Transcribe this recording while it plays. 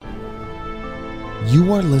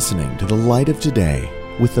You are listening to The Light of Today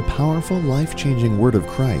with the powerful, life-changing Word of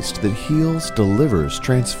Christ that heals, delivers,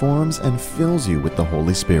 transforms, and fills you with the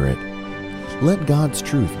Holy Spirit. Let God's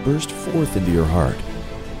truth burst forth into your heart.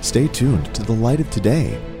 Stay tuned to The Light of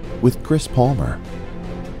Today with Chris Palmer.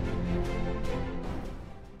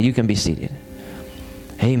 You can be seated.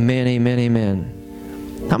 Amen, amen,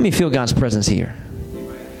 amen. How many feel God's presence here?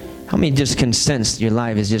 How many just can sense your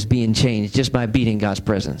life is just being changed just by being in God's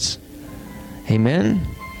presence? Amen.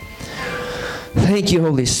 Thank you,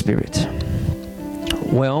 Holy Spirit.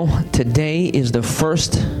 Well, today is the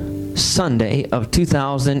first Sunday of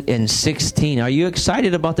 2016. Are you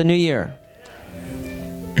excited about the new year?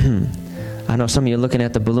 I know some of you are looking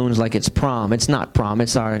at the balloons like it's prom. It's not prom.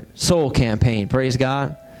 It's our soul campaign. Praise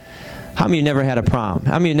God. How many of you never had a prom?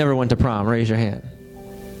 How many of you never went to prom? Raise your hand.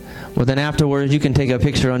 Well, then afterwards, you can take a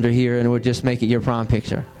picture under here and we'll just make it your prom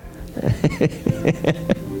picture.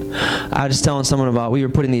 I was telling someone about, we were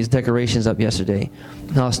putting these decorations up yesterday,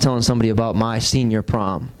 and I was telling somebody about my senior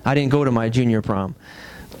prom. I didn't go to my junior prom.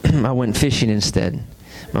 I went fishing instead.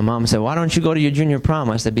 My mom said, why don't you go to your junior prom?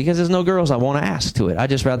 I said, because there's no girls I want to ask to it. I'd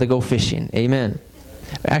just rather go fishing. Amen.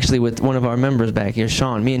 Actually, with one of our members back here,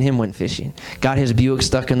 Sean, me and him went fishing. Got his Buick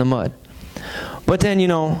stuck in the mud. But then,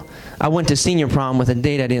 I went to senior prom with a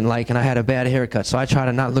date I didn't like, and I had a bad haircut, so I try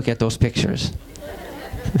to not look at those pictures.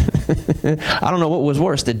 I don't know what was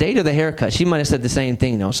worse, the date or the haircut. She might have said the same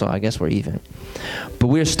thing, though, so I guess we're even. But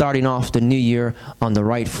we're starting off the new year on the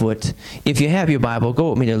right foot. If you have your Bible,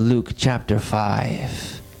 go with me to Luke chapter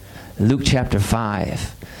 5. Luke chapter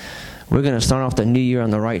 5. We're going to start off the new year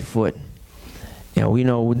on the right foot. We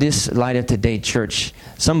know this Light of Today church,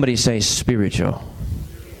 somebody say spiritual.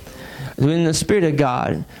 When the Spirit of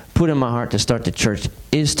God put in my heart to start the church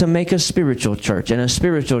is to make a spiritual church. And a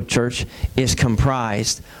spiritual church is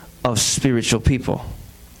comprised of spiritual people.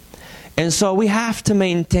 And so we have to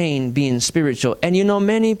maintain being spiritual. And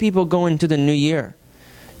many people go into the new year.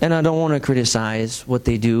 And I don't want to criticize what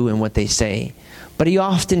they do and what they say. But you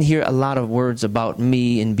often hear a lot of words about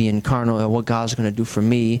me and being carnal and what God's going to do for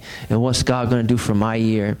me and what's God going to do for my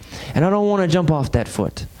year. And I don't want to jump off that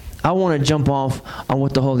foot. I want to jump off on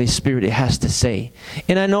what the Holy Spirit has to say.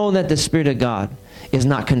 And I know that the Spirit of God is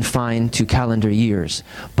not confined to calendar years,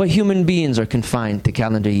 but human beings are confined to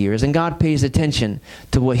calendar years. And God pays attention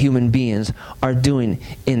to what human beings are doing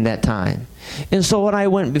in that time. And so when I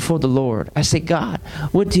went before the Lord, I said, God,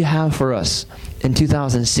 what do you have for us in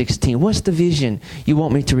 2016? What's the vision you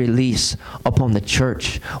want me to release upon the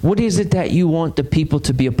church? What is it that you want the people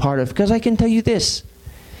to be a part of? Because I can tell you this.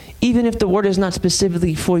 Even if the word is not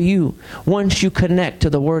specifically for you, once you connect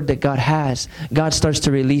to the word that God has, God starts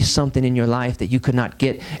to release something in your life that you could not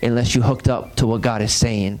get unless you hooked up to what God is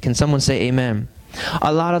saying. Can someone say amen?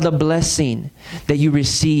 A lot of the blessing that you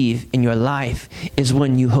receive in your life is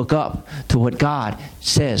when you hook up to what God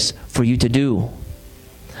says for you to do.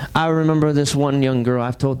 I remember this one young girl,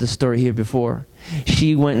 I've told this story here before.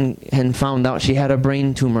 She went and found out she had a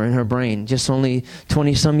brain tumor in her brain, just only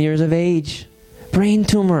 20-some years of age. Brain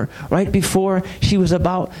tumor right before she was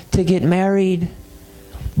about to get married.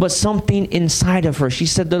 But something inside of her, she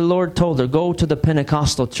said the Lord told her, go to the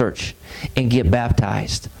Pentecostal church and get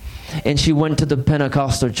baptized. And she went to the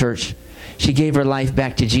Pentecostal church. She gave her life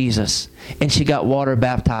back to Jesus. And she got water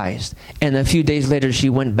baptized. And a few days later, she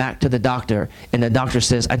went back to the doctor. And the doctor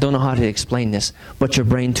says, I don't know how to explain this, but your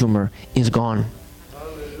brain tumor is gone.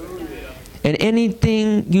 And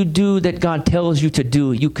anything you do that God tells you to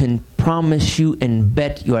do, you can promise you and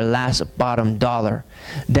bet your last bottom dollar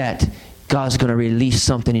that God's going to release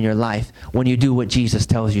something in your life when you do what Jesus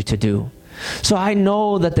tells you to do. So I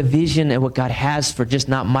know that the vision and what God has for just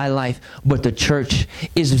not my life, but the church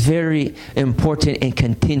is very important and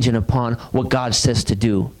contingent upon what God says to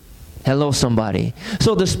do. Hello, somebody.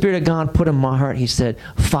 So the Spirit of God put in my heart, He said,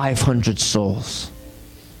 500 souls.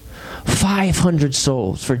 500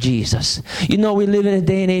 souls for Jesus. We live in a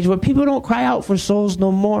day and age where people don't cry out for souls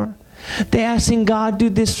no more. They're asking God, do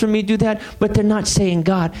this for me, do that, but they're not saying,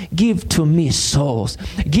 God, give to me souls.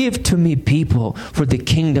 Give to me people for the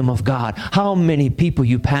kingdom of God. How many people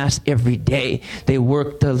you pass every day? They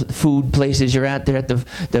work the food places you're at. They're at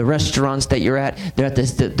the restaurants that you're at. They're at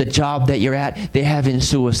the job that you're at. They're having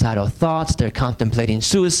suicidal thoughts. They're contemplating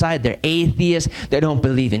suicide. They're atheists. They don't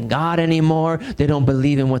believe in God anymore. They don't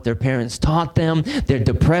believe in what their parents taught them. They're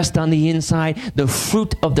depressed on the inside. The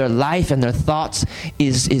fruit of their life and their thoughts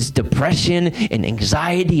is depression and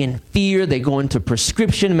anxiety and fear. They go into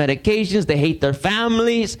prescription medications. They hate their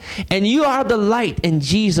families. And you are the light, and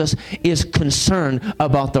Jesus is concerned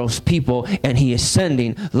about those people, and he is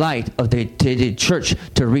sending light of the church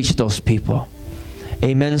to reach those people.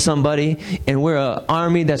 Amen, somebody? And we're an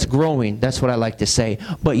army that's growing. That's what I like to say.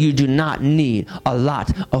 But you do not need a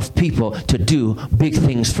lot of people to do big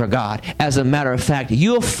things for God. As a matter of fact,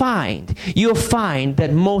 you'll find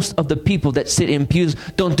that most of the people that sit in pews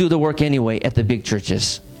don't do the work anyway at the big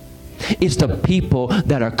churches. It's the people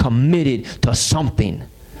that are committed to something.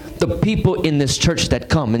 The people in this church that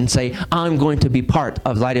come and say, I'm going to be part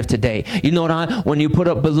of Light of Today. You know what? When you put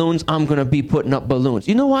up balloons, I'm going to be putting up balloons.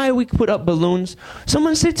 You know why we put up balloons?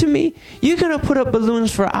 Someone said to me, you're going to put up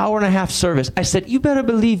balloons for an hour and a half service. I said, you better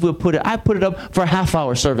believe I put it up for a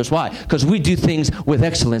half-hour service. Why? Because we do things with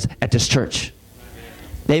excellence at this church.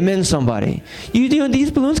 Amen, somebody.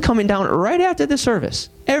 These balloons coming down right after the service.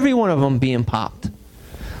 Every one of them being popped.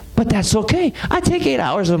 But that's okay. I take 8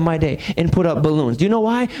 hours of my day and put up balloons. Do you know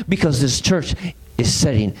why? Because this church is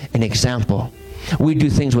setting an example. We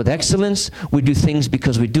do things with excellence. We do things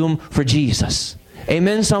because we do them for Jesus.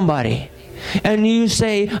 Amen, somebody. And you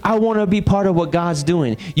say, I want to be part of what God's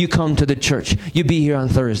doing. You come to the church. You be here on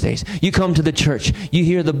Thursdays. You come to the church.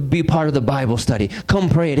 You be part of the Bible study. Come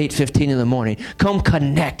pray at 8:15 in the morning. Come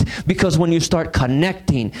connect. Because when you start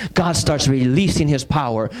connecting, God starts releasing His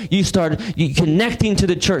power. You connecting to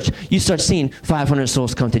the church. You start seeing 500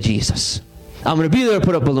 souls come to Jesus. I'm going to be there to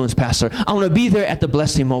put up balloons, Pastor. I'm going to be there at the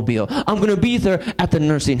Blessing Mobile. I'm going to be there at the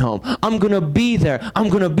nursing home. I'm going to be there. I'm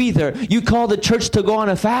going to be there. You call the church to go on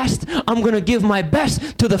a fast? I'm going to give my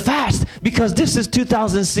best to the fast because this is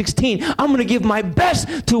 2016. I'm going to give my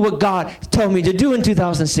best to what God told me to do in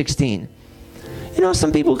 2016. You know,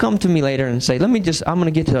 some people come to me later and say, I'm going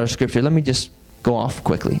to get to our scripture. Let me just go off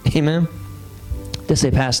quickly. Amen. They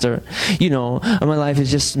say, Pastor, my life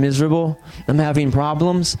is just miserable. I'm having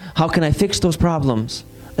problems. How can I fix those problems?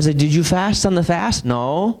 I said, did you fast on the fast?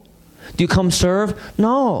 No. Do you come serve?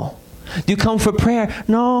 No. Do you come for prayer?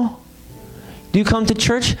 No. Do you come to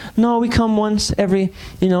church? No, we come once every,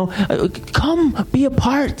 come, be a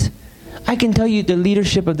part. I can tell you the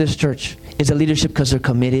leadership of this church is a leadership because they're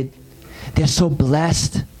committed. They're so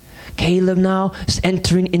blessed. Caleb now is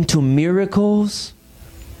entering into miracles.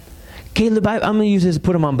 Caleb, I'm going to use this to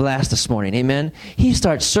put him on blast this morning. Amen. He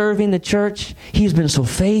starts serving the church. He's been so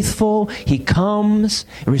faithful. He comes,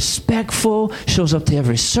 respectful, shows up to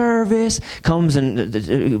every service, comes and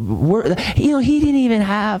he didn't even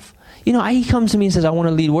have, he comes to me and says, I want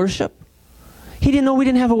to lead worship. He didn't know we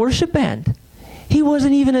didn't have a worship band. He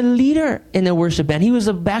wasn't even a leader in the worship band. He was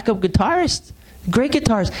a backup guitarist, great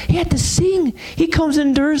guitarist. He had to sing. He comes and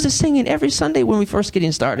endures the singing every Sunday when we first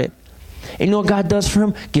getting started. And you know what God does for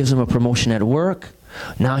him? Gives him a promotion at work.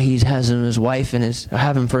 Now he has his wife and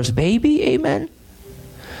having first baby. Amen.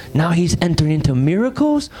 Now he's entering into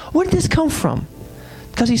miracles. Where did this come from?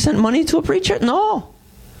 Because he sent money to a preacher? No.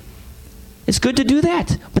 It's good to do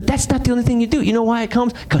that. But that's not the only thing you do. You know why it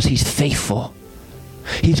comes? Because he's faithful.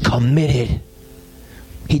 He's committed.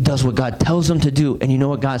 He does what God tells him to do. And you know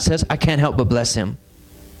what God says? I can't help but bless him.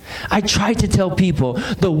 I try to tell people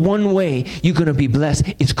the one way you're going to be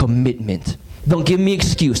blessed is commitment. Don't give me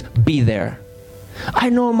excuse. Be there. I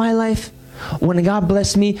know in my life, when God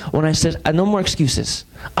blessed me, when I said, no more excuses.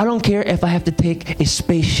 I don't care if I have to take a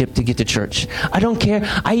spaceship to get to church. I don't care.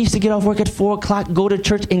 I used to get off work at 4 o'clock, go to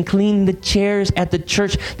church and clean the chairs at the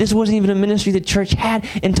church. This wasn't even a ministry the church had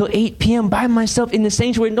until 8 p.m. by myself in the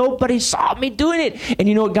sanctuary. Nobody saw me doing it. And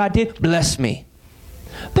you know what God did? Bless me.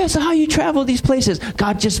 Pastor, how you travel these places?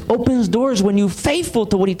 God just opens doors when you're faithful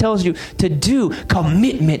to what He tells you to do.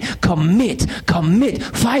 Commitment.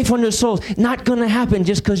 500 souls. Not going to happen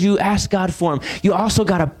just because you ask God for them. You also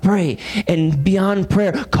got to pray. And beyond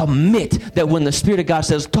prayer, commit that when the Spirit of God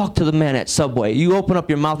says, talk to the man at Subway, you open up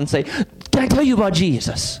your mouth and say, can I tell you about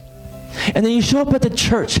Jesus? And then you show up at the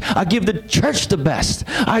church. I give the church the best.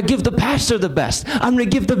 I give the pastor the best. I'm going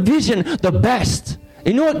to give the vision the best.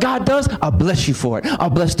 You know what God does? I'll bless you for it. I'll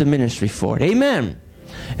bless the ministry for it. Amen.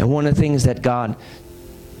 And one of the things that God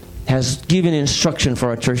has given instruction for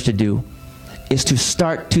our church to do is to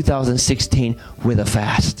start 2016 with a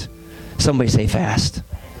fast. Somebody say fast.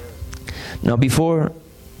 Now before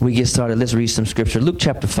we get started, let's read some scripture. Luke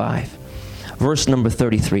chapter 5. Verse number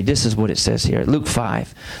 33. This is what it says here. Luke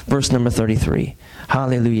 5, verse number 33.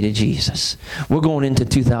 Hallelujah to Jesus. We're going into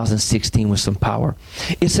 2016 with some power.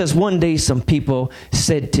 It says, one day some people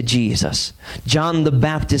said to Jesus, John the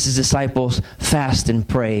Baptist's disciples fast and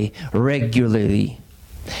pray regularly,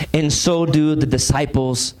 and so do the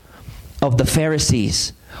disciples of the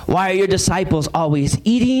Pharisees. Why are your disciples always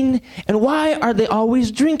eating, and why are they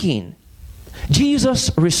always drinking?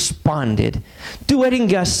 Jesus responded, do wedding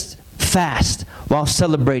guests fast while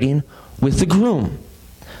celebrating with the groom?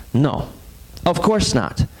 No, Of course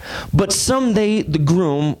not. But someday the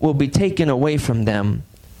groom will be taken away from them,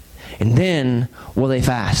 and then will they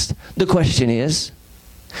fast? The question is,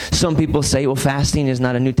 some people say, well, fasting is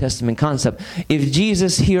not a New Testament concept. Is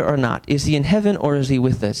Jesus here or not? Is he in heaven or is he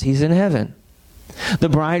with us? He's in heaven. The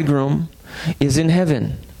bridegroom is in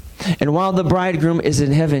heaven. And while the bridegroom is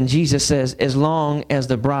in heaven, Jesus says, as long as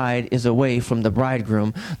the bride is away from the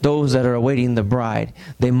bridegroom, those that are awaiting the bride,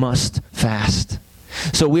 they must fast.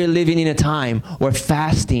 So we're living in a time where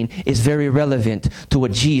fasting is very relevant to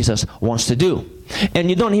what Jesus wants to do. And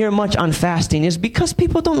you don't hear much on fasting is because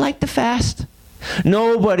people don't like to fast.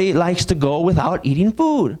 Nobody likes to go without eating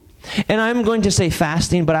food. And I'm going to say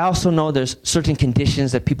fasting, but I also know there's certain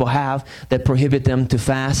conditions that people have that prohibit them to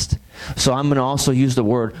fast. So I'm going to also use the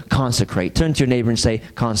word consecrate. Turn to your neighbor and say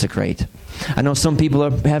consecrate. I know some people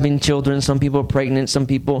are having children, some people are pregnant, some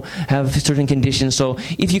people have certain conditions. So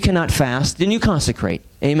if you cannot fast, then you consecrate.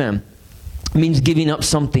 Amen. It means giving up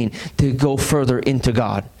something to go further into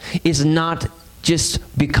God. It's not just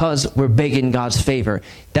because we're begging God's favor.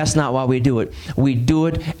 That's not why we do it. We do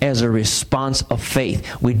it as a response of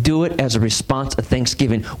faith. We do it as a response of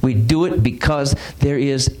thanksgiving. We do it because there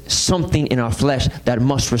is something in our flesh that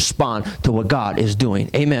must respond to what God is doing.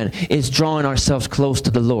 Amen. It's drawing ourselves close to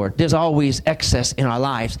the Lord. There's always excess in our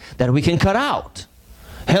lives that we can cut out.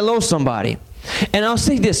 Hello, somebody. And I'll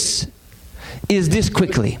say this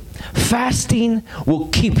quickly. Fasting will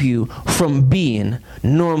keep you from being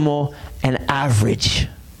normal and average.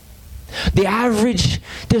 The average,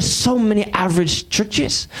 there's so many average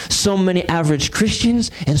churches, so many average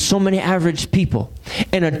Christians, and so many average people.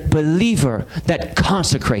 And a believer that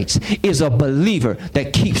consecrates is a believer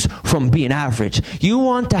that keeps from being average. You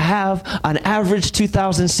want to have an average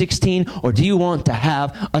 2016, or do you want to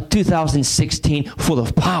have a 2016 full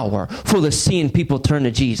of power, full of seeing people turn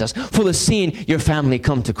to Jesus, full of seeing your family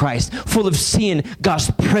come to Christ, full of seeing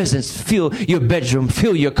God's presence fill your bedroom,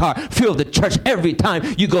 fill your car, fill the church every time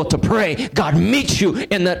you go to pray? God meets you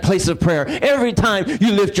in that place of prayer. Every time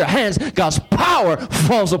you lift your hands, God's power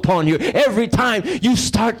falls upon you. Every time you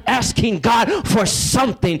start asking God for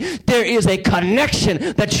something, there is a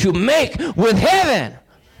connection that you make with heaven.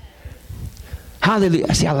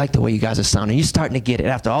 Hallelujah. See, I like the way you guys are sounding. You're starting to get it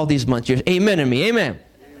after all these months. You're amen to me. Amen.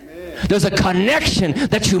 There's a connection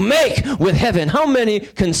that you make with heaven. How many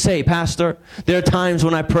can say, Pastor, there are times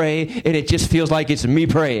when I pray and it just feels like it's me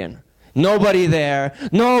praying? Nobody there,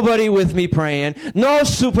 nobody with me praying, no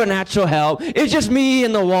supernatural help. It's just me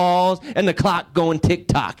and the walls and the clock going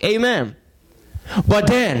tick-tock. Amen. But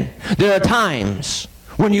then there are times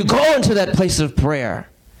when you go into that place of prayer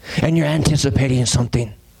and you're anticipating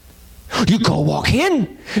something. You go walk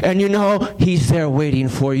in and you know he's there waiting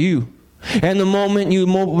for you. And the moment you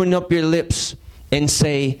open up your lips and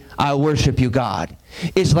say, I worship you, God,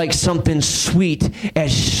 it's like something sweet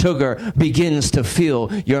as sugar begins to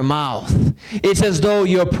fill your mouth. It's as though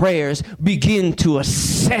your prayers begin to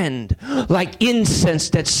ascend like incense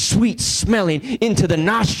that's sweet smelling into the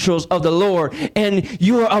nostrils of the Lord. And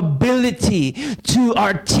your ability to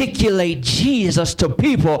articulate Jesus to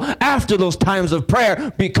people after those times of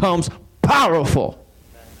prayer becomes powerful.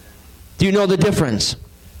 Do you know the difference?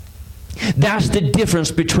 That's the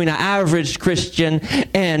difference between an average Christian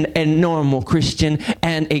and a normal Christian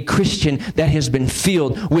and a Christian that has been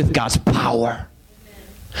filled with God's power.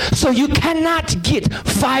 So you cannot get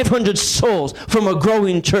 500 souls from a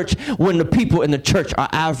growing church when the people in the church are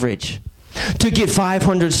average. To get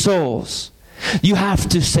 500 souls, you have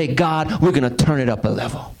to say, God, we're going to turn it up a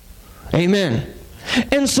level. Amen.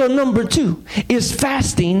 And so number 2 is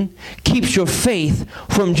fasting keeps your faith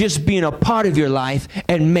from just being a part of your life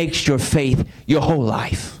and makes your faith your whole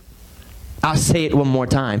life. I'll say it one more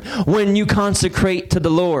time. When you consecrate to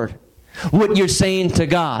the Lord, what you're saying to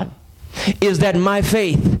God is that my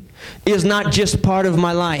faith is not just part of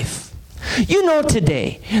my life. You know,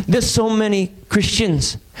 today, there's so many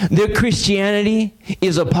Christians. Their Christianity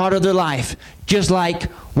is a part of their life, just like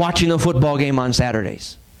watching a football game on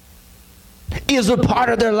Saturdays. Is a part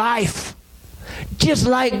of their life, just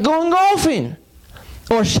like going golfing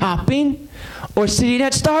or shopping or sitting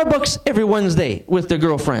at Starbucks every Wednesday with their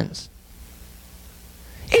girlfriends.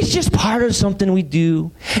 It's just part of something we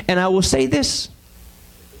do. And I will say this.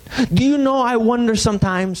 Do you know, I wonder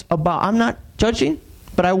sometimes about, I'm not judging,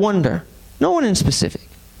 but I wonder, no one in specific,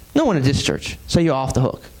 no one at this church, so you're off the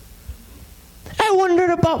hook. I wondered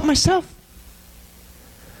about myself.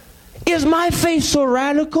 Is my faith so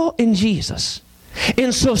radical in Jesus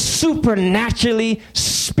and so supernaturally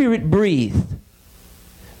spirit-breathed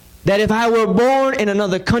that if I were born in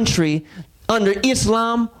another country under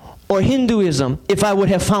Islam or Hinduism, if I would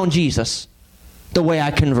have found Jesus the way I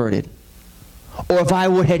converted? or if I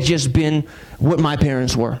would have just been what my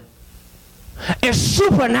parents were. A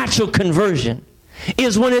supernatural conversion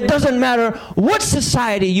is when it doesn't matter what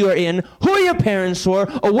society you are in, who your parents were,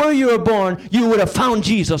 or where you were born, you would have found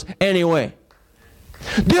Jesus anyway.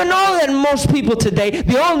 Do you know that most people today,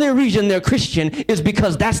 the only reason they're Christian is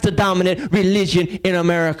because that's the dominant religion in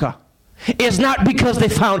America? It's not because they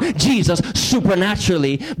found Jesus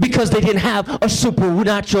supernaturally, because they didn't have a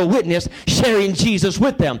supernatural witness sharing Jesus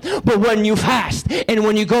with them. But when you fast and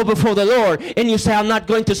when you go before the Lord and you say, I'm not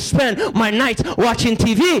going to spend my nights watching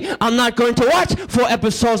TV, I'm not going to watch 4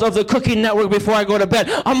 episodes of the Cooking Network before I go to bed,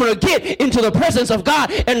 I'm going to get into the presence of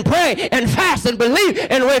God and pray and fast and believe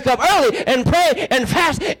and wake up early and pray and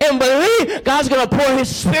fast and believe, God's going to pour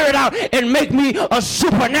His Spirit out and make me a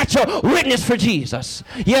supernatural witness for Jesus.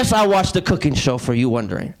 Yes, I watched the cooking show, for you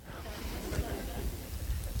wondering.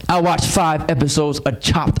 I watched 5 episodes of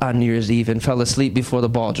Chopped on New Year's Eve and fell asleep before the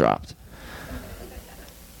ball dropped.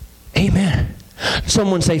 Amen.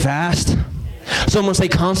 Someone say fast. Someone say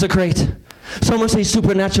consecrate. Someone say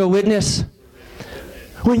supernatural witness.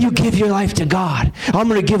 When you give your life to God, I'm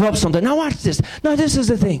going to give up something. Now watch this. Now this is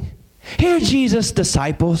the thing. Here are Jesus'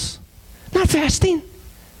 disciples, not fasting.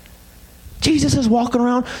 Jesus is walking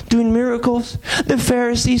around doing miracles. The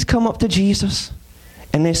Pharisees come up to Jesus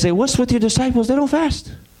and they say, what's with your disciples? They don't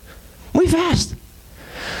fast. We fast.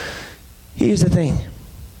 Here's the thing.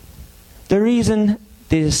 The reason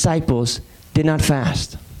the disciples did not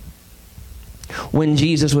fast when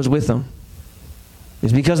Jesus was with them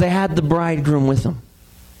is because they had the bridegroom with them.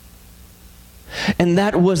 And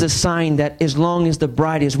that was a sign that as long as the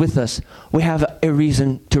bride is with us, we have a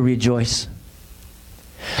reason to rejoice.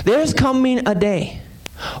 There's coming a day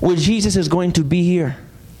where Jesus is going to be here.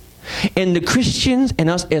 And the Christians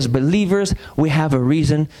and us as believers, we have a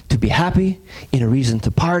reason to be happy, and a reason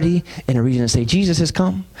to party, and a reason to say, Jesus has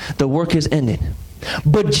come. The work is ended.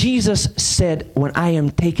 But Jesus said, when I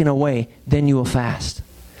am taken away, then you will fast.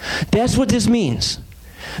 That's what this means.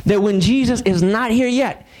 That when Jesus is not here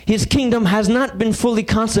yet, His kingdom has not been fully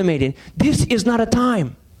consummated. This is not a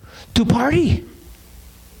time to party.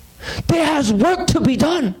 There has work to be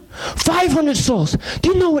done. 500 souls. Do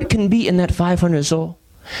you know what can be in that 500 soul?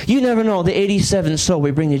 You never know. The 87th soul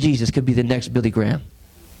we bring to Jesus could be the next Billy Graham.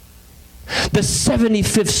 The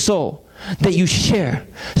 75th soul that you share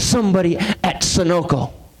somebody at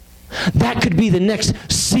Sunoco. That could be the next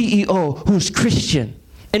CEO who's Christian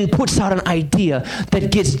and puts out an idea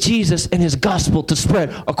that gets Jesus and His gospel to spread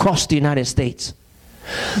across the United States.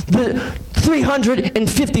 The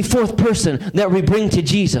 354th person that we bring to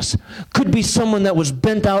Jesus could be someone that was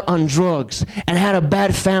bent out on drugs and had a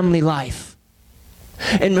bad family life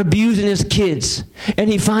and abusing his kids, and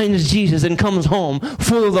he finds Jesus and comes home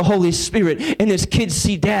full of the Holy Spirit, and his kids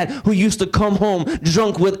see dad who used to come home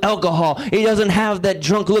drunk with alcohol. He doesn't have that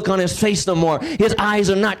drunk look on his face no more. His eyes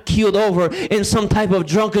are not keeled over in some type of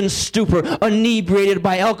drunken stupor, inebriated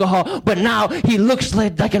by alcohol, but now he looks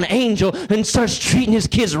like an angel and starts treating his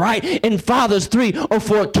kids right, and fathers 3 or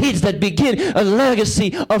 4 kids that begin a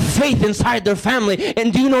legacy of faith inside their family.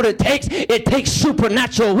 And do you know what it takes? It takes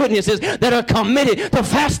supernatural witnesses that are committed to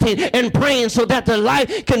fasting and praying so that their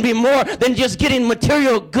life can be more than just getting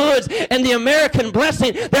material goods and the American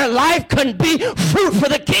blessing. Their life can be fruit for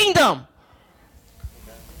the kingdom.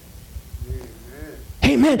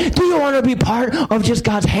 Amen. Do you want to be part of just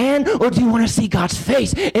God's hand, or do you want to see God's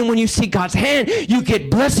face? And when you see God's hand, you get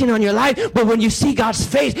blessing on your life. But when you see God's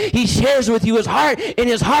face, He shares with you His heart, and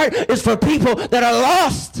His heart is for people that are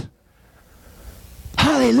lost.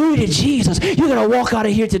 Hallelujah to Jesus. You're going to walk out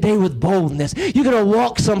of here today with boldness. You're going to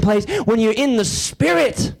walk someplace when you're in the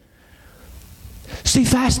Spirit. See,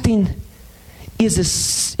 fasting is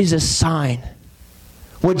a sign.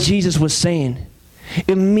 What Jesus was saying,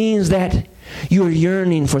 it means that you're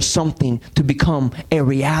yearning for something to become a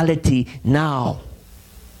reality now.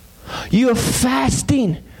 You're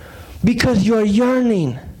fasting because you're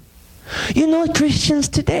yearning. You know, Christians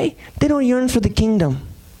today, they don't yearn for the kingdom.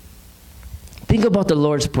 Think about the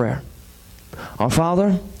Lord's Prayer. Our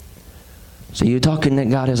Father. So you're talking that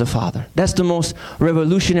God is a Father. That's the most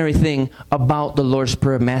revolutionary thing about the Lord's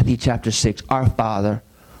Prayer, Matthew chapter 6. Our Father,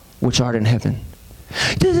 which art in heaven.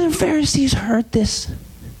 Did the Pharisees heard this?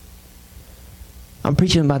 I'm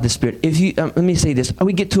preaching about the Spirit. If you let me say this.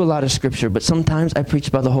 We get to a lot of Scripture, but sometimes I preach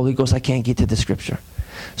about the Holy Ghost. I can't get to the Scripture.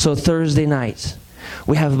 So Thursday nights,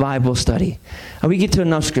 we have Bible study. And we get to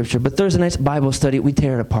enough Scripture, but Thursday nights Bible study, we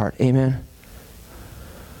tear it apart. Amen.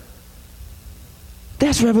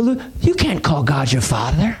 That's revolution. You can't call God your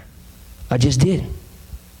Father. I just did.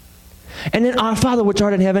 And then our Father which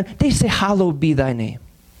art in heaven, they say, hallowed be thy name.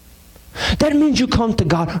 That means you come to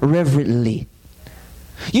God reverently,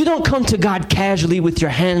 You don't come to God casually with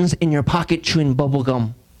your hands in your pocket chewing bubble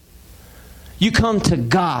gum. You come to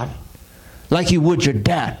God like you would your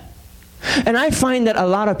dad. And I find that a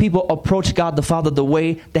lot of people approach God the Father the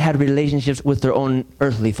way they had relationships with their own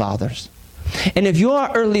earthly fathers. And if your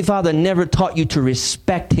earthly father never taught you to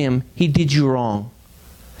respect him, he did you wrong.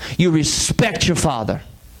 You respect your father.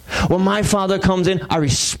 When my father comes in, I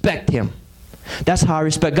respect him. That's how I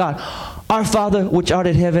respect God. Our Father, which art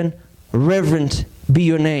in heaven, reverend be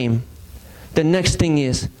your name. The next thing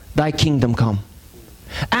is, thy kingdom come.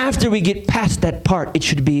 After we get past that part, it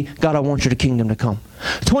should be, God, I want your kingdom to come.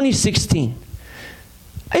 2016.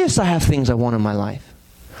 Yes, I have things I want in my life.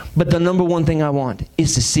 But the number one thing I want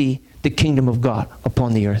is to see the kingdom of God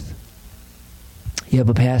upon the earth. Yeah,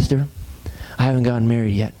 but Pastor, I haven't gotten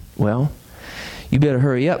married yet. Well, you better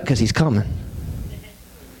hurry up because he's coming.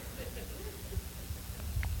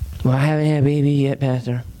 Well, I haven't had a baby yet,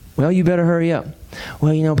 Pastor. Well, you better hurry up.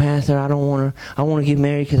 Well, you know, Pastor, I want to get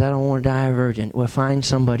married because I don't want to die a virgin. Well, find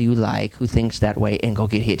somebody you like who thinks that way and go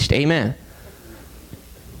get hitched. Amen.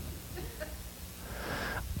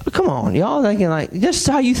 Come on, y'all thinking like, this is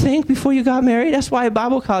how you think before you got married? That's why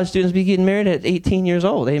Bible college students be getting married at 18 years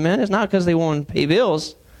old. Amen. It's not because they want to pay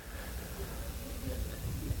bills.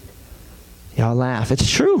 Y'all laugh. It's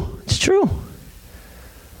true. It's true.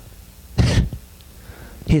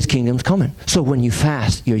 His kingdom's coming. So when you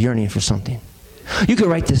fast, you're yearning for something. You can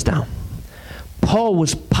write this down. Paul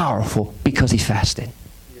was powerful because he fasted.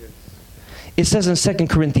 It says in 2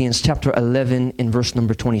 Corinthians chapter 11 in verse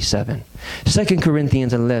number 27. 2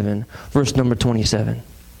 Corinthians 11 verse number 27.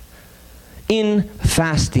 In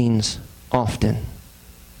fastings often.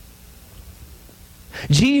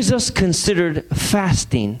 Jesus considered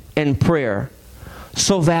fasting and prayer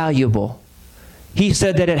so valuable. He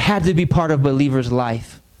said that it had to be part of believer's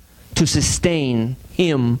life to sustain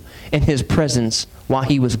him and his presence while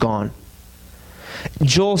he was gone.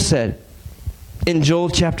 Joel said in Joel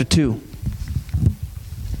chapter 2,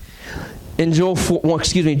 in Joel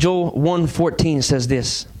 1:14 says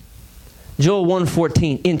this. Joel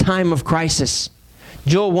 1:14, in time of crisis,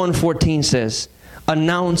 Joel 1:14 says,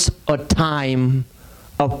 announce a time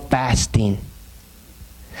of fasting.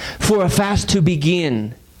 For a fast to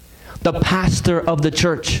begin, the pastor of the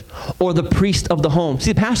church or the priest of the home.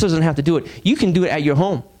 See, the pastor doesn't have to do it. You can do it at your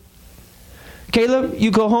home. Caleb, you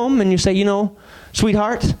go home and you say, you know,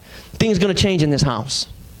 sweetheart, things are going to change in this house.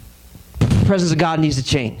 The presence of God needs to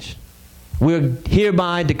change. We're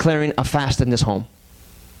hereby declaring a fast in this home.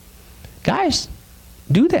 Guys,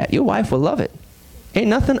 do that. Your wife will love it. Ain't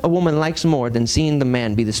nothing a woman likes more than seeing the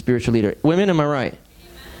man be the spiritual leader. Women, am I right?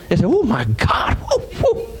 They say, oh my God. Whoa,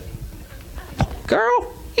 whoa.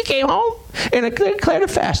 Girl, he came home and declared a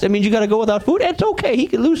fast. That means you got to go without food. It's okay. He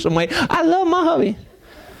can lose some weight. I love my hubby.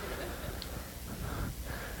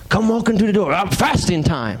 Come walking through the door. I'm fasting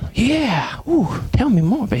time. Yeah. Ooh, tell me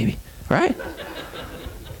more, baby. Right?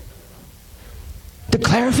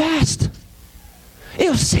 Declare a fast.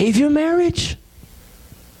 It'll save your marriage.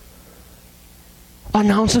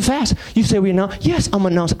 Announce a fast. You say, we announce? Yes, I'm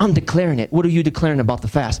announcing. I'm declaring it. What are you declaring about the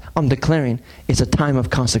fast? I'm declaring it's a time of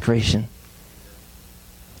consecration.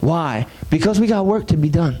 Why? Because we got work to be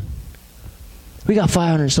done. We got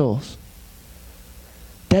 500 souls.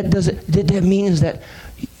 That means that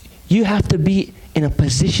you have to be in a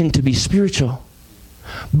position to be spiritual.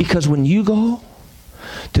 Because when you go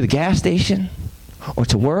to the gas station or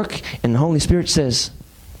to work and the Holy Spirit says,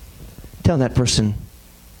 tell that person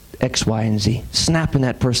X, Y, and Z, snap in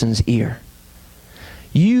that person's ear.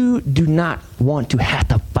 You do not want to have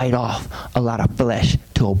to fight off a lot of flesh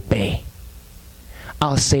to obey.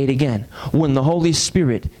 I'll say it again. When the Holy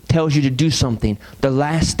Spirit tells you to do something, the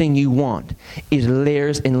last thing you want is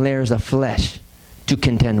layers and layers of flesh to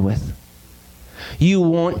contend with. You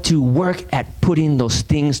want to work at putting those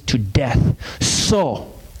things to death.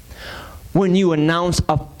 So, when you announce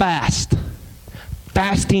a fast,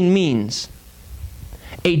 fasting means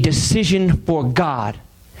a decision for God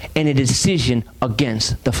and a decision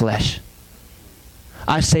against the flesh.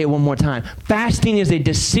 I say it one more time. Fasting is a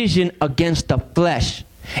decision against the flesh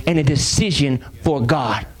and a decision for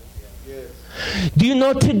God. Do you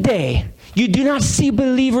know today, you do not see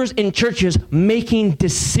believers in churches making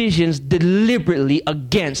decisions deliberately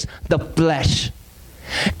against the flesh.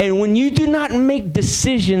 And when you do not make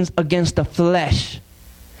decisions against the flesh,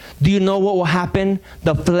 do you know what will happen?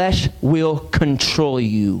 The flesh will control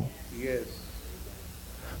you. Yes.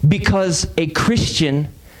 Because a Christian's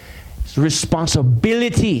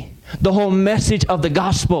responsibility, the whole message of the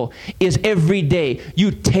gospel is every day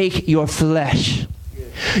you take your flesh.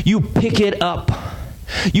 Yes. You pick it up.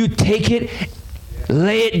 You take it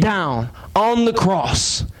Lay it down on the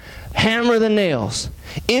cross. Hammer the nails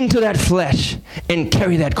into that flesh and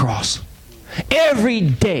carry that cross. Every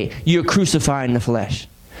day you're crucifying the flesh,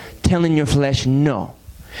 telling your flesh no.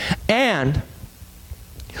 And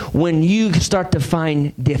when you start to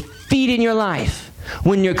find defeat in your life,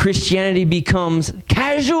 when your Christianity becomes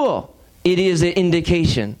casual, it is an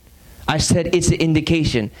indication. I said it's an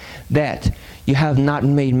indication that you have not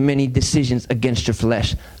made many decisions against your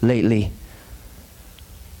flesh lately.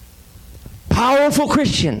 Powerful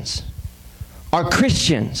Christians are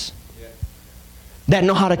Christians that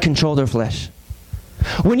know how to control their flesh.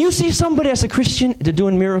 When you see somebody as a Christian, they're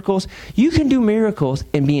doing miracles, you can do miracles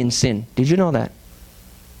and be in sin. Did you know that?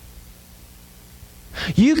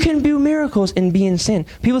 You can do miracles and be in sin.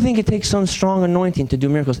 People think it takes some strong anointing to do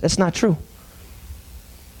miracles. That's not true.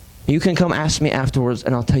 You can come ask me afterwards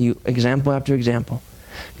and I'll tell you example after example.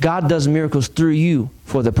 God does miracles through you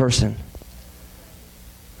for the person.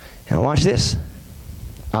 And watch this.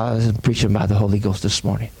 I was preaching by the Holy Ghost this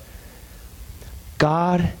morning.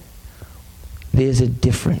 God, there's a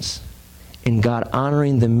difference in God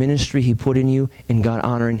honoring the ministry He put in you and God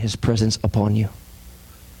honoring His presence upon you.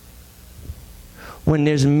 When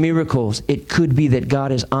there's miracles, it could be that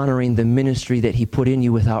God is honoring the ministry that He put in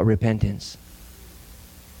you without repentance.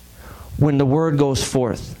 When the word goes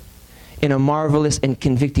forth in a marvelous and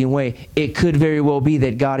convicting way, it could very well be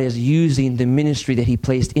that God is using the ministry that He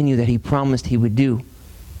placed in you that He promised He would do.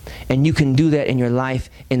 And you can do that in your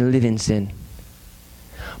life and live in sin.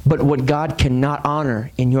 But what God cannot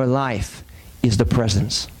honor in your life is the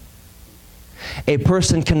presence. A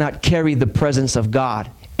person cannot carry the presence of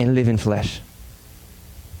God and live in flesh.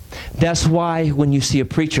 That's why when you see a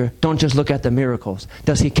preacher, don't just look at the miracles.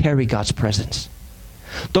 Does he carry God's presence?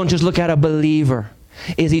 Don't just look at a believer.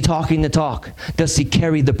 Is he talking the talk? Does he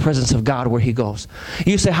carry the presence of God where he goes?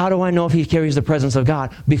 You say, how do I know if he carries the presence of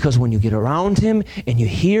God? Because when you get around him and you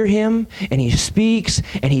hear him and he speaks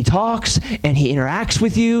and he talks and he interacts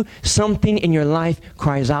with you, something in your life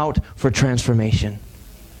cries out for transformation.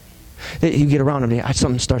 You get around him,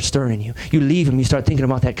 something starts stirring in you. You leave him, you start thinking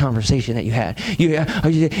about that conversation that you had.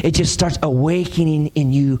 It just starts awakening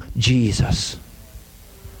in you Jesus.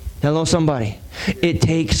 Hello, somebody. It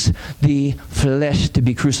takes the flesh to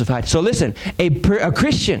be crucified. So listen, a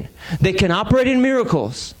Christian, they can operate in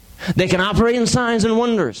miracles. They can operate in signs and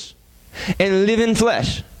wonders and live in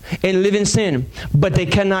flesh and live in sin, but they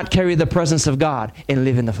cannot carry the presence of God and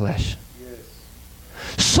live in the flesh.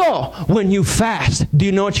 So, when you fast, do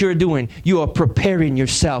you know what you're doing? You are preparing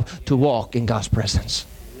yourself to walk in God's presence.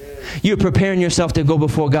 You're preparing yourself to go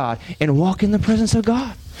before God and walk in the presence of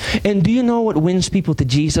God. And do you know what wins people to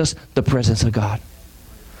Jesus? The presence of God.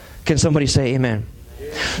 Can somebody say amen?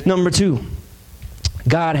 Number 2,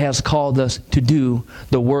 God has called us to do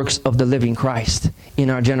the works of the living Christ in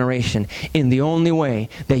our generation. And the only way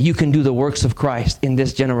that you can do the works of Christ in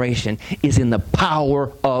this generation is in the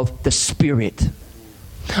power of the Spirit.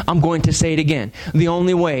 I'm going to say it again. The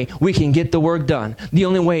only way we can get the work done, the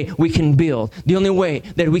only way we can build, the only way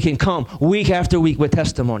that we can come week after week with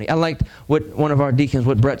testimony. I liked what one of our deacons,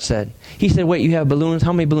 what Brett said. He said, wait, you have balloons?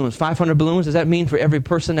 How many balloons? 500 balloons? Does that mean for every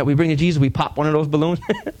person that we bring to Jesus, we pop one of those balloons?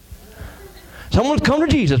 Someone's come to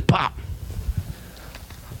Jesus, pop.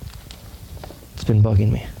 It's been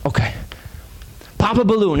bugging me. Okay. Pop a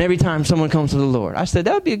balloon every time someone comes to the Lord. I said,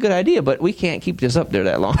 that would be a good idea, but we can't keep this up there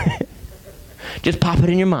that long. Just pop it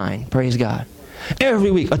in your mind. Praise God. Every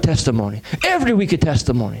week a testimony. Every week a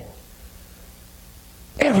testimony.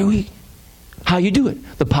 Every week. How you do it?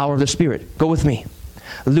 The power of the Spirit. Go with me.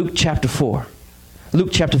 Luke chapter 4. Luke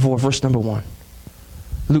chapter 4, verse number 1.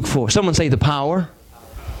 Luke 4. Someone say the power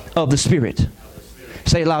of the Spirit.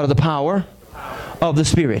 Say it louder. The power of the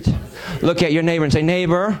Spirit. Look at your neighbor and say,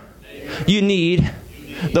 neighbor, you need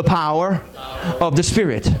the power of the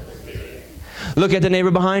Spirit. Look at the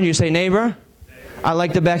neighbor behind you. Say, neighbor, I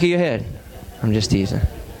like the back of your head. I'm just teasing.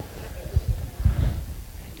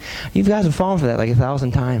 You guys have fallen for that like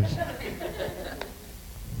 1,000 times.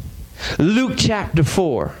 Luke chapter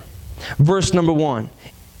 4, verse number 1.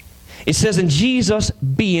 It says, and Jesus,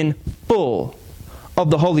 being full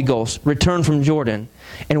of the Holy Ghost, returned from Jordan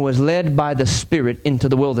and was led by the Spirit into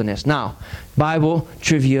the wilderness. Now, Bible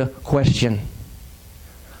trivia question.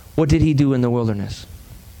 What did he do in the wilderness?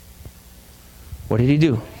 What did he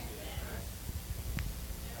do?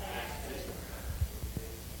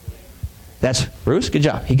 That's Bruce. Good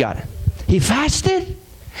job. He got it. He fasted.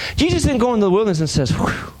 Jesus didn't go into the wilderness and says,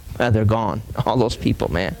 whew, they're gone. All those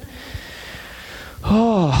people, man.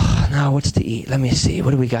 Oh, now what's to eat? Let me see. What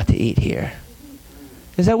do we got to eat here?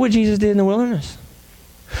 Is that what Jesus did in the wilderness?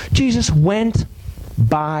 Jesus went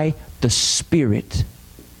by the Spirit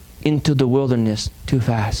into the wilderness to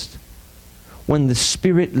fast. When the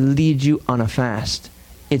Spirit leads you on a fast,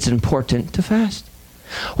 it's important to fast.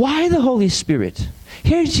 Why the Holy Spirit?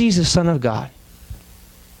 Here's Jesus, Son of God.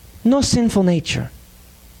 No sinful nature.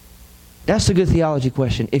 That's a good theology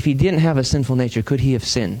question. If he didn't have a sinful nature, could he have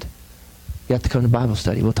sinned? You have to come to Bible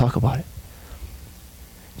study. We'll talk about it.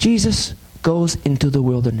 Jesus goes into the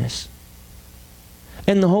wilderness.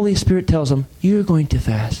 And the Holy Spirit tells him, you're going to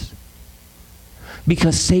fast.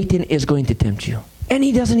 Because Satan is going to tempt you. And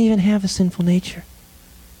he doesn't even have a sinful nature.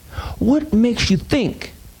 What makes you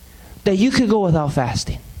think that you could go without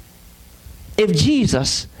fasting? If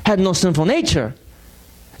Jesus had no sinful nature,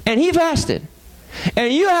 and he fasted,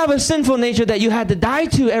 and you have a sinful nature that you had to die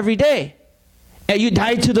to every day, and you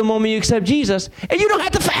die to the moment you accept Jesus, and you don't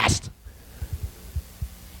have to fast.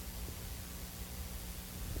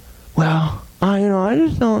 Well, I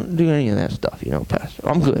just don't do any of that stuff, Pastor.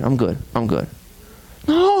 I'm good.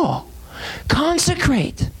 No.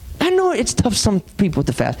 Consecrate. I know it's tough some people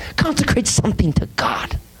to fast. Consecrate something to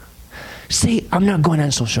God. Say, I'm not going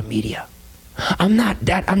on social media. I'm not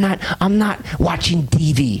watching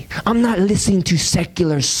TV. I'm not listening to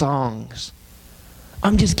secular songs.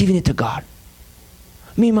 I'm just giving it to God.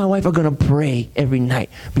 Me and my wife are going to pray every night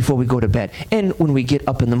before we go to bed. And when we get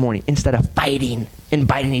up in the morning, instead of fighting and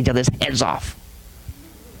biting each other's heads off.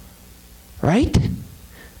 Right?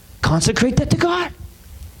 Consecrate that to God.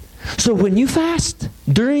 So when you fast,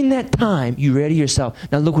 during that time, you ready yourself.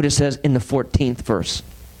 Now look what it says in the 14th verse.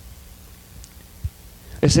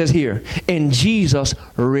 It says here, and Jesus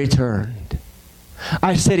returned.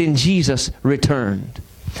 I said, and Jesus returned.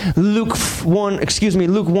 Luke 1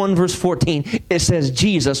 verse 14, it says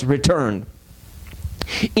Jesus returned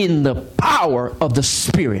in the power of the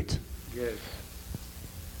Spirit. Yes.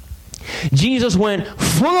 Jesus went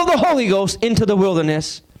full of the Holy Ghost into the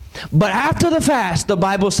wilderness, but after the fast, the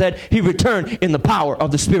Bible said he returned in the power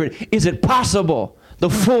of the Spirit. Is it possible the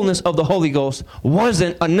fullness of the Holy Ghost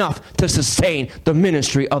wasn't enough to sustain the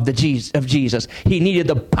ministry of Jesus? He needed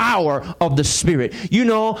the power of the Spirit.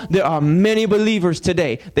 There are many believers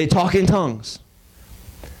today. They talk in tongues.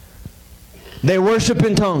 They worship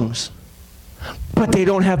in tongues. But they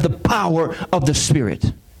don't have the power of the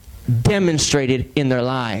Spirit demonstrated in their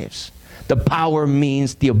lives. The power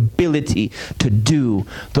means the ability to do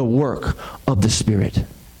the work of the Spirit.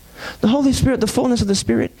 The Holy Spirit, the fullness of the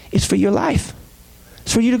Spirit, is for your life.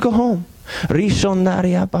 It's for you to go home. Jesus,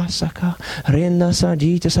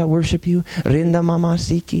 I worship you.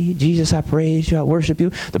 Jesus, I praise you. I worship you.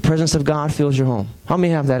 The presence of God fills your home. How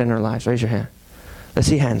many have that in their lives? Raise your hand. Let's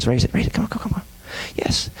see hands. Raise it. Come on.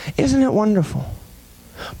 Yes. Isn't it wonderful?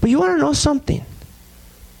 But you want to know something?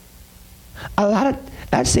 I'd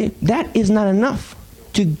say that is not enough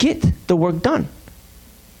to get the work done.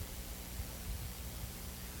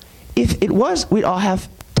 If it was, we'd all have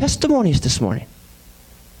testimonies this morning.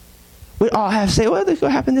 We'd all have to say, well, look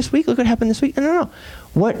what happened this week. Look what happened this week. No.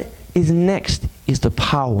 What is next is the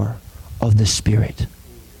power of the Spirit.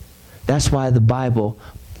 That's why the Bible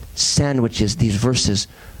sandwiches these verses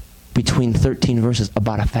between 13 verses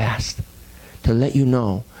about a fast. To let you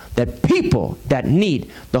know that people that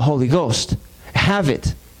need the Holy Ghost, have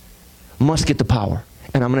it, must get the power.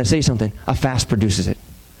 And I'm going to say something. A fast produces it.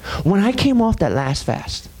 When I came off that last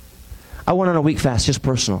fast, I went on a week fast, just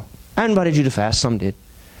personal. I invited you to fast. Some did.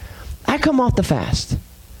 I come off the fast.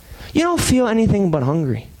 You don't feel anything but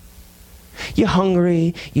hungry. You're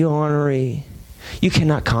hungry. You're ornery. You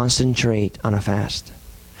cannot concentrate on a fast.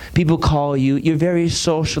 People call you. You're very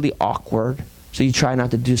socially awkward. So you try not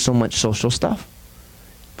to do so much social stuff.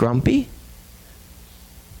 Grumpy.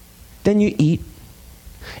 Then you eat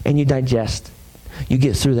and you digest. You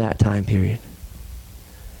get through that time period.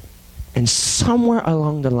 And somewhere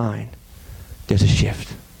along the line, there's a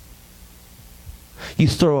shift. You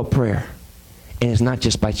throw a prayer, and it's not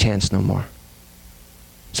just by chance no more.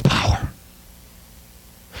 It's power.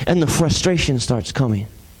 And the frustration starts coming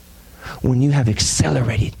when you have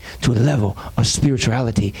accelerated to a level of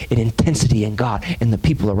spirituality and intensity in God, and the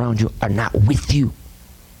people around you are not with you.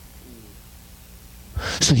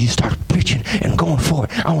 So you start preaching and going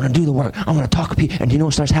forward. I want to do the work. I want to talk to people. And do you know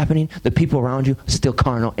what starts happening? The people around you are still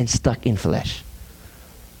carnal and stuck in flesh.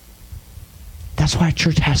 That's why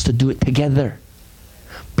church has to do it together.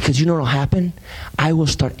 Because you know what will happen? I will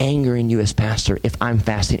start angering you as pastor if I'm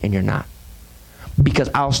fasting and you're not. Because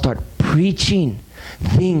I'll start preaching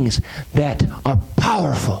things that are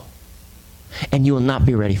powerful. And you will not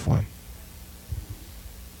be ready for them.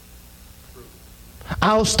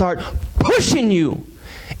 I'll start pushing you,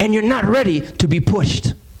 and you're not ready to be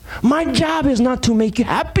pushed. My job is not to make you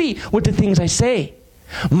happy with the things I say.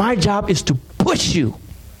 My job is to push you.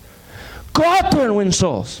 Go out there and win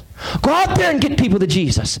souls. Go out there and get people to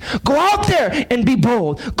Jesus. Go out there and be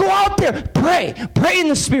bold. Go out there, pray. Pray in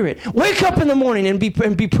the Spirit. Wake up in the morning and be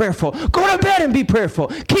prayerful. Go to bed and be prayerful.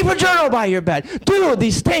 Keep a journal by your bed. Do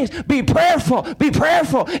these things. Be prayerful. Be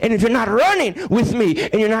prayerful. And if you're not running with me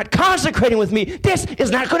and you're not consecrating with me, this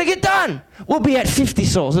is not going to get done. We'll be at 50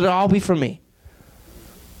 souls. It'll all be for me.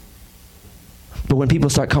 But when people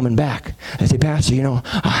start coming back and say, Pastor, you know,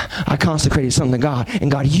 I consecrated something to God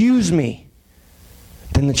and God used me,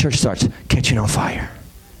 then the church starts catching on fire.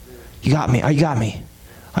 You got me? You got me?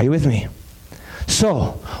 Are you with me?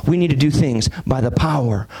 So, we need to do things by the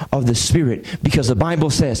power of the Spirit, because the Bible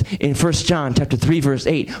says in 1 John chapter 3 verse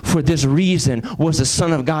 8, for this reason was the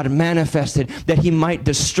Son of God manifested, that he might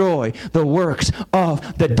destroy the works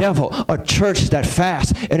of the devil. A church that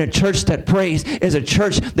fasts and a church that prays is a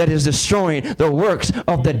church that is destroying the works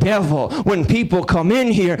of the devil. When people come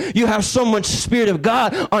in here, you have so much Spirit of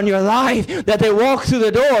God on your life that they walk through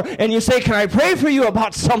the door and you say, can I pray for you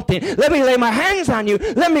about something? Let me lay my hands on you.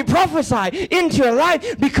 Let me prophesy into your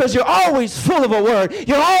life, because you're always full of a word.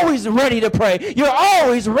 You're always ready to pray. You're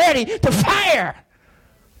always ready to fire.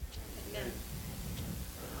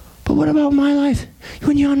 But what about my life?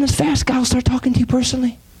 When you're on this fast, God will start talking to you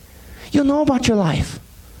personally. You'll know about your life.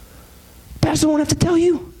 Pastor won't have to tell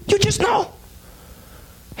you. You just know.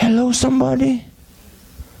 Hello, somebody.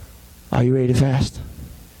 Are you ready to fast?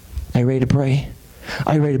 Are you ready to pray?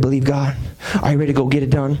 Are you ready to believe God? Are you ready to go get it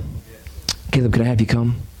done? Caleb, can I have you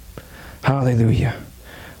come? Hallelujah.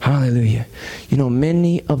 Hallelujah. You know,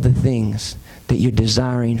 many of the things that you're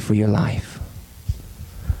desiring for your life,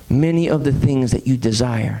 many of the things that you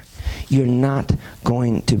desire, you're not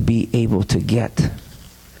going to be able to get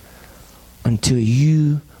until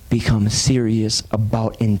you become serious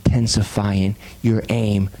about intensifying your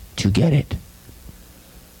aim to get it.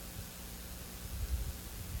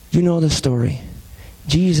 You know the story.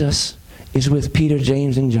 Jesus is with Peter,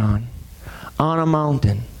 James, and John on a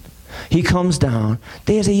mountain. He comes down.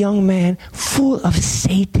 There's a young man full of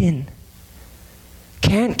Satan.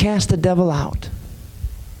 Can't cast the devil out.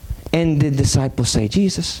 And the disciples say,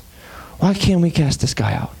 Jesus, why can't we cast this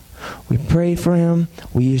guy out? We prayed for him.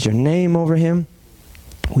 We used your name over him.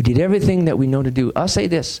 We did everything that we know to do. I'll say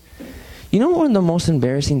this. You know what one of the most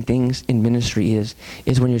embarrassing things in ministry is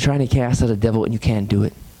when you're trying to cast out a devil and you can't do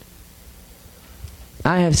it.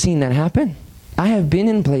 I have seen that happen. I have been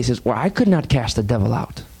in places where I could not cast the devil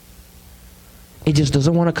out. It just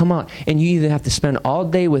doesn't want to come out. And you either have to spend all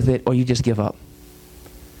day with it or you just give up.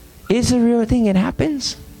 It's a real thing. It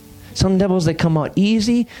happens. Some devils, they come out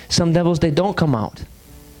easy. Some devils, they don't come out.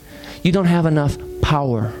 You don't have enough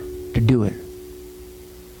power to do it.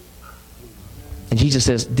 And Jesus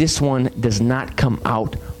says, this one does not come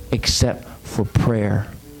out except for prayer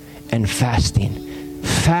and fasting.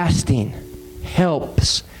 Fasting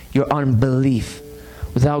helps your unbelief,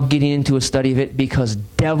 without getting into a study of it, because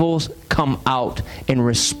devils come out and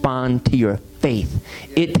respond to your faith.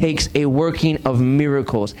 It takes a working of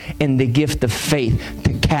miracles and the gift of faith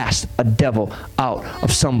to cast a devil out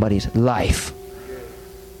of somebody's life.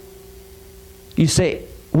 You say,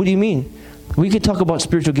 what do you mean? We could talk about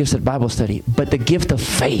spiritual gifts at Bible study, but the gift of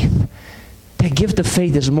faith, the gift of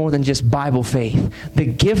faith is more than just Bible faith. The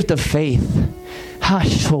gift of faith,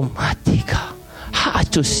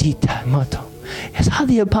 is how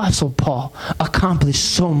the Apostle Paul accomplished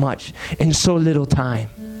so much in so little time.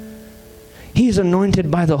 He's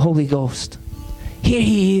anointed by the Holy Ghost. Here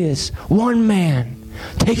he is, one man,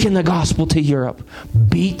 taking the gospel to Europe,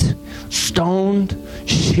 beat, stoned,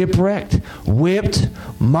 shipwrecked, whipped,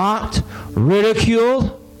 mocked,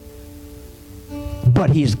 ridiculed.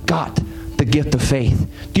 But he's got the gift of faith.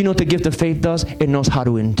 Do you know what the gift of faith does? It knows how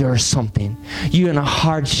to endure something. You're in a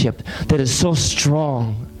hardship that is so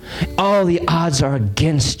strong. All the odds are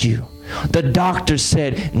against you. The doctor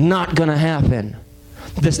said, not gonna happen.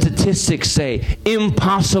 The statistics say,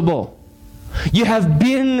 impossible. You have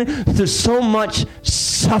been through so much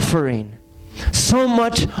suffering, so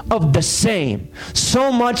much of the same,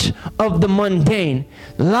 so much of the mundane.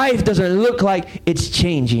 Life doesn't look like it's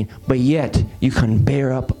changing, but yet you can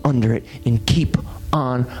bear up under it and keep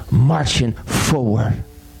on marching forward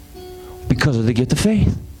because of the gift of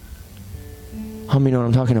faith. How many know what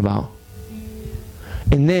I'm talking about?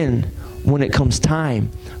 And then when it comes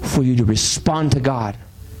time for you to respond to God,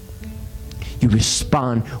 you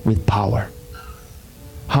respond with power.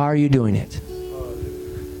 How are you doing it?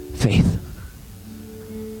 Faith.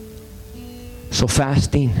 So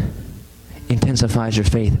fasting intensifies your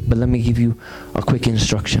faith. But let me give you a quick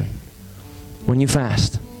instruction. When you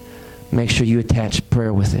fast, make sure you attach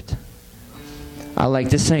prayer with it. I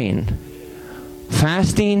like this saying,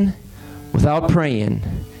 fasting without praying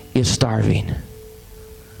is starving.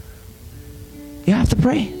 You have to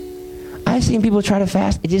pray. I've seen people try to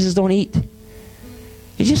fast, they just don't eat.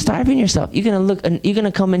 You're just starving yourself. You're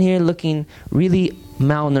gonna come in here looking really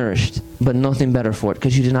malnourished, but nothing better for it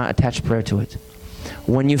because you did not attach prayer to it.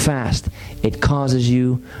 When you fast, it causes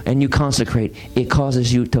you, and you consecrate, it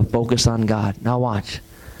causes you to focus on God. Now watch.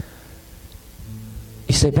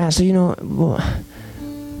 You say, Pastor,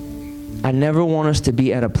 I never want us to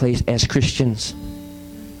be at a place as Christians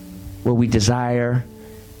where we desire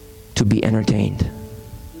to be entertained.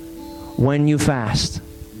 When you fast,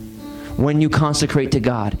 when you consecrate to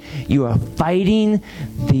God, you are fighting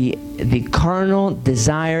the carnal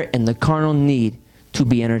desire and the carnal need to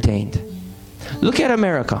be entertained. Look at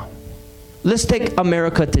America. Let's take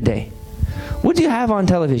America today. What do you have on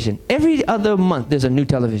television? Every other month there's a new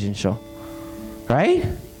television show. Right?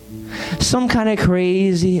 Some kind of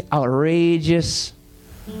crazy, outrageous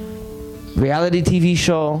reality TV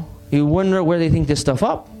show. You wonder where they think this stuff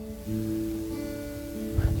up.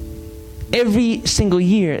 Every single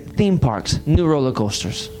year, theme parks, new roller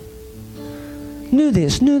coasters. New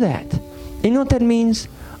this, new that. You know what that means?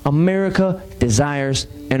 America desires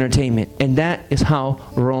entertainment. And that is how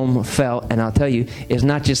Rome fell. And I'll tell you, it's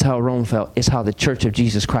not just how Rome fell, it's how the Church of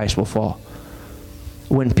Jesus Christ will fall.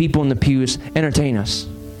 When people in the pews entertain us.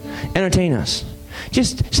 Entertain us.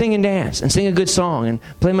 Just sing and dance and sing a good song and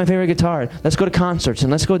play my favorite guitar. Let's go to concerts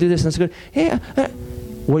and let's go do this and let's go. Hey,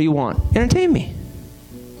 what do you want? Entertain me.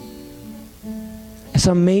 It's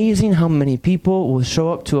amazing how many people will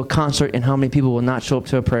show up to a concert and how many people will not show up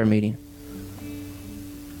to a prayer meeting.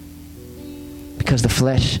 Because the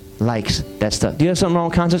flesh likes that stuff. Do you have something wrong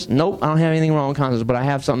with concerts? Nope, I don't have anything wrong with concerts, but I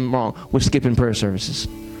have something wrong with skipping prayer services.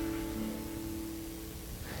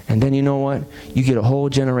 And then you know what? You get a whole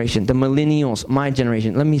generation. The millennials, my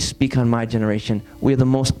generation. Let me speak on my generation. We are the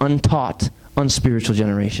most untaught, unspiritual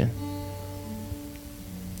generation.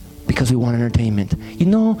 Because we want entertainment. You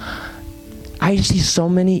know, I see so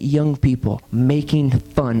many young people making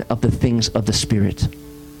fun of the things of the Spirit.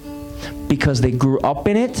 Because they grew up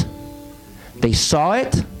in it, they saw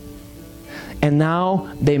it, and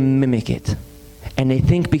now they mimic it. And they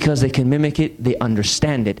think because they can mimic it, they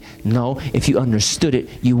understand it. No, if you understood it,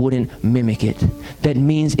 you wouldn't mimic it. That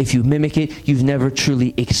means if you mimic it, you've never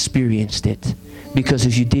truly experienced it. Because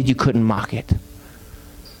if you did, you couldn't mock it.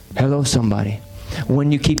 Hello, somebody.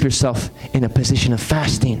 When you keep yourself in a position of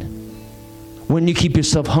fasting, when you keep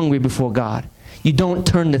yourself hungry before God, you don't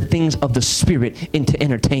turn the things of the Spirit into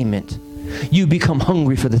entertainment. You become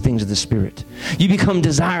hungry for the things of the Spirit. You become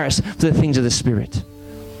desirous for the things of the Spirit.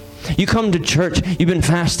 You come to church, you've been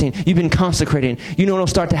fasting, you've been consecrating. You know what will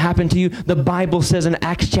start to happen to you? The Bible says in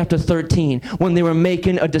Acts chapter 13, when they were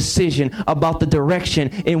making a decision about the direction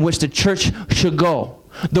in which the church should go,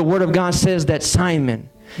 the Word of God says that Simon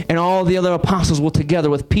and all the other apostles were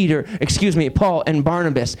together with Paul and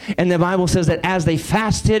Barnabas. And the Bible says that as they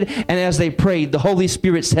fasted and as they prayed, the Holy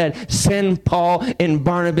Spirit said, send Paul and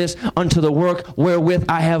Barnabas unto the work wherewith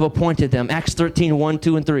I have appointed them. Acts 13, 1,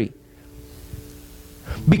 2, and 3.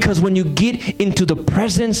 Because when you get into the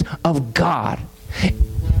presence of God,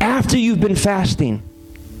 after you've been fasting,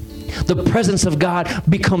 the presence of God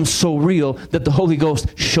becomes so real that the Holy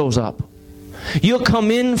Ghost shows up. You'll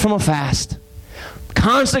come in from a fast,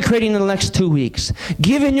 consecrating in the next 2 weeks,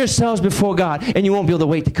 giving yourselves before God, and you won't be able to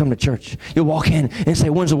wait to come to church. You'll walk in and say,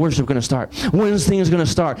 when's the worship going to start? When's things going to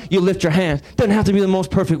start? You'll lift your hands. Doesn't have to be the most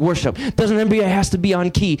perfect worship. It has to be on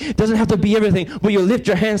key. Doesn't have to be everything, but you'll lift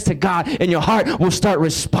your hands to God, and your heart will start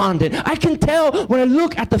responding. I can tell when I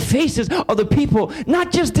look at the faces of the people,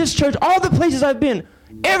 not just this church, all the places I've been,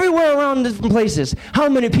 everywhere around different places, how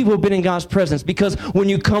many people have been in God's presence? Because when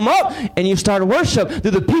you come up and you start worship,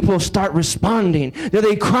 do the people start responding? Are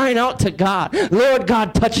they crying out to God? Lord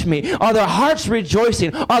God, touch me. Are their hearts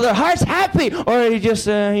rejoicing? Are their hearts happy? Or are they just,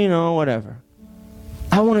 whatever?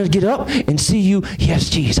 I want to get up and see you. Yes,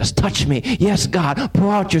 Jesus, touch me. Yes, God,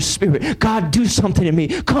 pour out your Spirit. God, do something to me.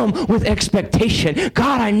 Come with expectation.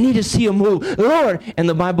 God, I need to see you move. Lord, and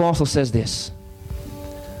the Bible also says this.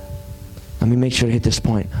 Let me make sure to hit this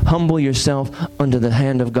point. Humble yourself under the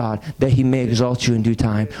hand of God, that He may exalt you in due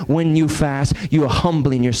time. When you fast, you are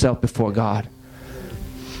humbling yourself before God.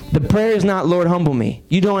 The prayer is not, Lord, humble me.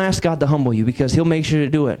 You don't ask God to humble you, because He'll make sure to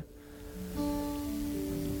do it.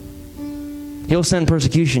 He'll send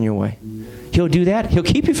persecution your way. He'll do that. He'll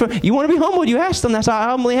keep you from... You want to be humbled, you ask Him. That's how it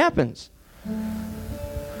humbly happens.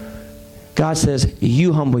 God says,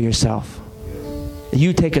 you humble yourself.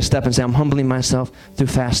 You take a step and say, I'm humbling myself through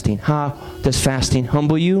fasting. How does fasting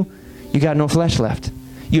humble you? You got no flesh left.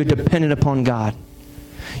 You're dependent upon God.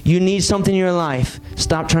 You need something in your life.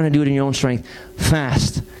 Stop trying to do it in your own strength.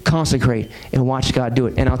 Fast, consecrate, and watch God do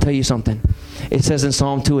it. And I'll tell you something. It says in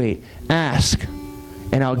Psalm 2:8, ask,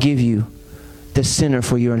 and I'll give you the sinner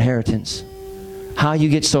for your inheritance. How you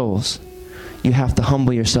get souls? You have to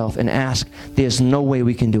humble yourself and ask. There's no way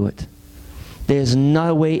we can do it. There's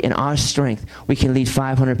no way in our strength we can lead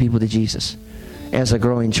 500 people to Jesus as a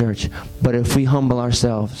growing church. But if we humble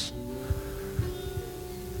ourselves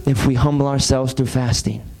through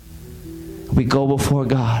fasting, we go before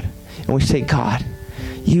God and we say, God,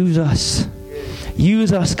 use us.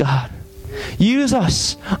 Use us, God. Use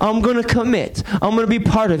us. I'm going to commit. I'm going to be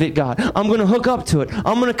part of it, God. I'm going to hook up to it.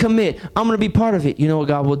 I'm going to commit. I'm going to be part of it. You know what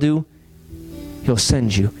God will do? He'll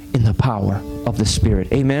send you in the power of the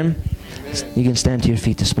Spirit. Amen? You can stand to your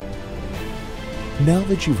feet this morning. Now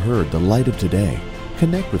that you've heard the Light of Today,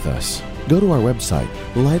 connect with us. Go to our website,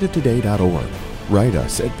 lightoftoday.org. Write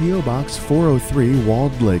us at P.O. Box 403,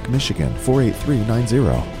 Walled Lake, Michigan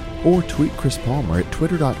 48390. Or tweet Chris Palmer at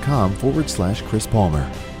twitter.com/Chris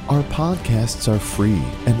Palmer. Our podcasts are free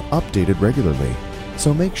and updated regularly,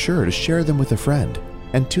 so make sure to share them with a friend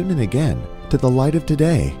and tune in again to the Light of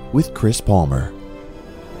Today with Chris Palmer.